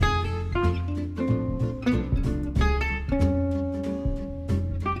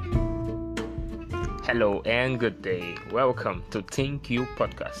Hello and good day. Welcome to Think You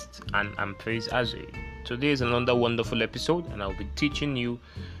Podcast, and I'm Praise Azri. Today is another wonderful episode, and I'll be teaching you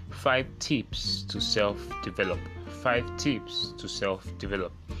 5 tips to self-develop. 5 tips to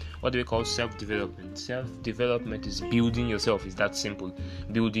self-develop. What do we call self-development? Self-development is building yourself. It's that simple.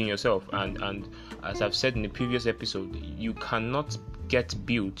 Building yourself. And as I've said in the previous episode, you can't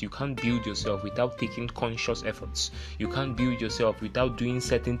build yourself without taking conscious efforts. You can't build yourself without doing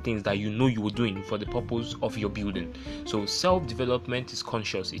certain things that you know you were doing for the purpose of your building. So self-development is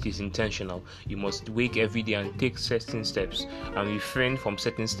conscious. It is intentional. You must wake every day and take certain steps and refrain from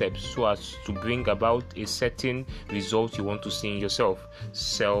certain steps so as to bring about a certain result you want to see in yourself.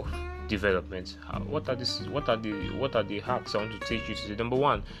 Self-development. What are the hacks I want to teach you today? Number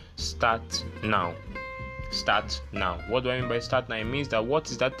 1, start now. Start now. What do I mean by start now? It means that what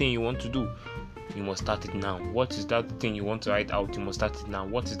is that thing you want to do? You must start it now. What is that thing you want to write out? You must start it now.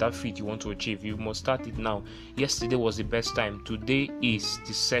 What is that feat you want to achieve? You must start it now. Yesterday was the best time. Today is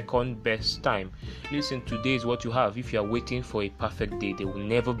the second best time. Listen, today is what you have. If you are waiting for a perfect day, there will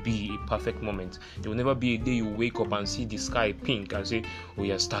never be a perfect moment. There will never be a day you wake up and see the sky pink and say, oh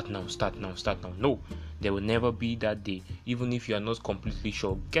yeah, start now. No. There will never be that day. Even if you are not completely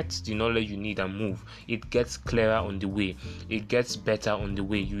sure, get the knowledge you need and move. It gets clearer on the way. It gets better on the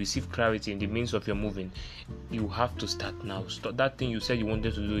way. You receive clarity in the means of your moving. You have to start now. Start that thing you said you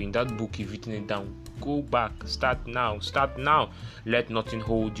wanted to do in that book. You've written it down. Go back. Start now. Let nothing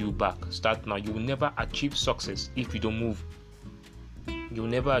hold you back. Start now. You will never achieve success if you don't move. You'll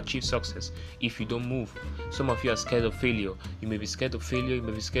never achieve success if you don't move. Some of you are scared of failure. You may be scared of failure. You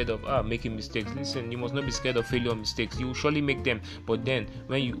may be scared of making mistakes. Listen, you must not be scared of failure or mistakes. You will surely make them. But then,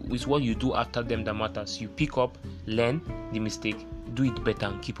 it's what you do after them that matters. You pick up, learn the mistake, do it better,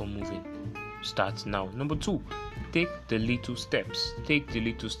 and keep on moving. Start now. Number 2, take the little steps.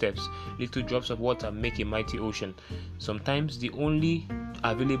 Little drops of water make a mighty ocean. Sometimes the only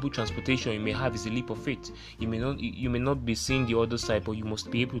available transportation you may have is a leap of faith. You may not be seeing the other side, but you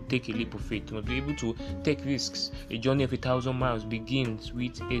must be able to take a leap of faith. You must be able to take risks. A journey of 1,000 miles begins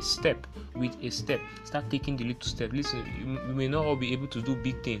with a step. Start taking the little step. Listen, you may not all be able to do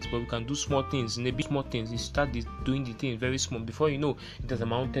big things, but we can do small things. In the big small things, you start doing the things very small. Before you know, it has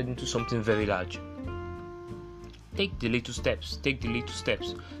amounted into something very large. Take the little steps.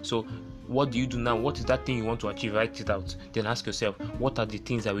 So what do you do now? What is that thing you want to achieve? Write it out. Then ask yourself, what are the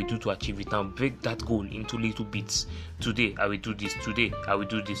things I will do to achieve it? Now break that goal into little bits. Today I will do this. Today I will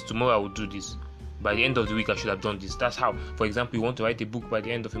do this. Tomorrow I will do this. By the end of the week I should have done this. That's how. For example, you want to write a book by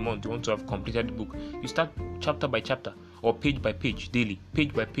the end of a month. You want to have completed the book. You start chapter by chapter or page by page daily.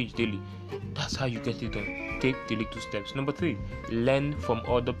 That's how you get it done. Take the little steps. Number 3, learn from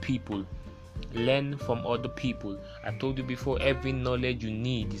other people. I told you before, every knowledge you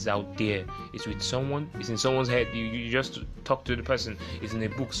need is out there. It's with someone. It's in someone's head. You just talk to the person. It's in a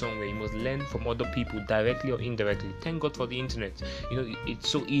book somewhere. You must learn from other people, directly or indirectly. Thank God for the internet. It's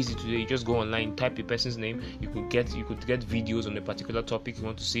so easy today. You just go online, type a person's name. You could get videos on a particular topic you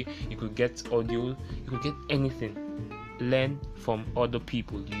want to see. You could get audio. You could get anything. Learn from other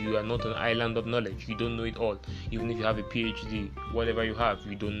people. You are not an island of knowledge. You don't know it all. Even if you have a PhD, whatever you have,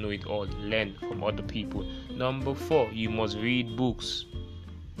 you don't know it all. Learn from other people. Number 4, you must read books.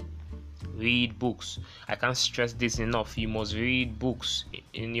 I can't stress this enough. You must read books.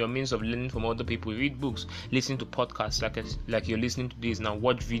 In your means of learning from other people, read books, listen to podcasts like you're listening to this now,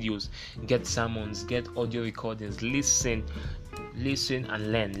 watch videos, get sermons, get audio recordings, listen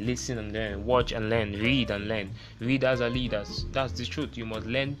and learn, watch and learn, read and learn. Readers are leaders. That's the truth. You must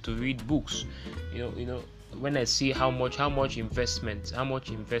learn to read books. When I see how much investment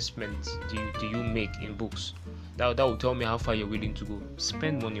do you make in books, that will tell me how far you're willing to go.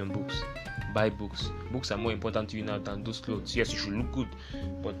 Spend money on books. Buy books. Books are more important to you now than those clothes. Yes, you should look good,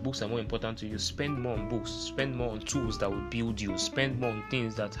 but books are more important to you. Spend more on books. Spend more on tools that will build you. Spend more on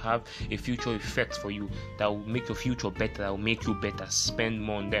things that have a future effect for you, that will make your future better, that will make you better. Spend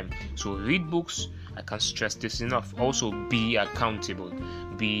more on them. So read books. I can't stress this enough. Also, be accountable.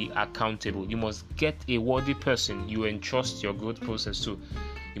 You must get a worthy person you entrust your growth process to.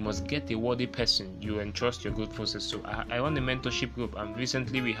 I run a mentorship group, and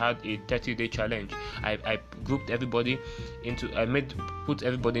recently we had a 30-day challenge. I put everybody into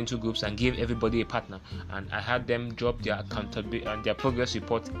groups and gave everybody a partner, and I had them drop their accountability and their progress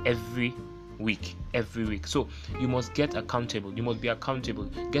report every week. So you must get accountable. You must be accountable.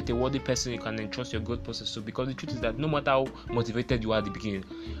 Get a worthy person you can entrust your growth process to, because the truth is that no matter how motivated you are at the beginning,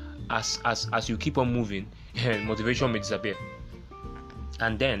 as you keep on moving, motivation may disappear.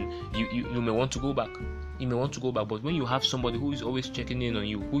 And then you may want to go back. you may want to go back. But when you have somebody who is always checking in on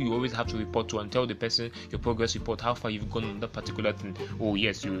you, who you always have to report to and tell the person your progress report, how far you've gone on that particular thing. Oh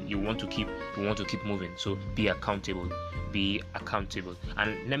yes, you want to keep moving. So be accountable.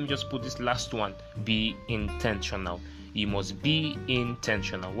 And let me just put this last one: be intentional. You must be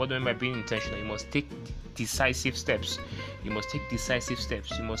intentional. What do I mean by being intentional? You must take decisive steps.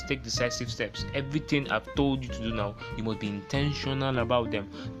 Everything I've told you to do now, you must be intentional about them.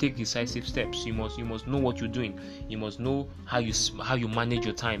 Take decisive steps. You must know what you're doing. You must know how you manage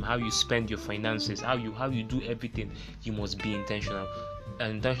your time, how you spend your finances, how you do everything. You must be intentional. An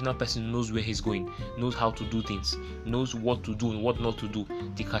intentional person knows where he's going, knows how to do things, knows what to do and what not to do,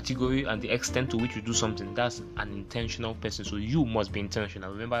 the category and the extent to which you do something. That's an intentional person. So you must be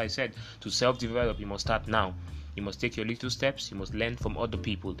intentional. Remember, I said to self-develop, you must start now. You must take your little steps. You must learn from other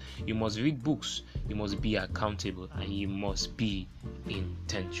people. You must read books. You must be accountable, and you must be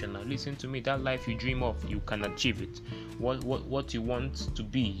intentional. Listen to me. That life you dream of, you can achieve it. What you want to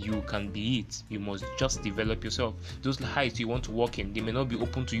be, you can be it. You must just develop yourself. Those heights you want to walk in, they may not be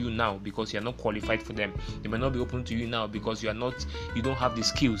open to you now because you are not qualified for them. They may not be open to you now because you don't have the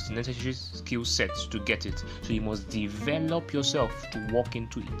skills, the necessary skill sets to get it. So you must develop yourself to walk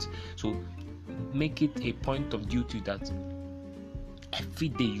into it. So make it a point of duty that every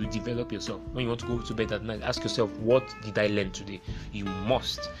day you develop yourself. When you want to go to bed at night, ask yourself, what did I learn today? You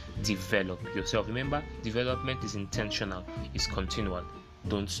must develop yourself. Remember, development is intentional, it's continual.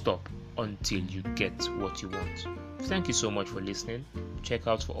 Don't stop until you get what you want. Thank you so much for listening. Check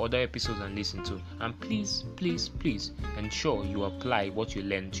out for other episodes and listen to. And please ensure you apply what you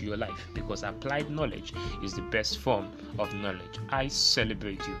learn to your life, because applied knowledge is the best form of knowledge. I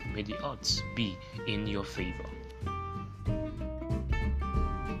celebrate you. May the odds be in your favor.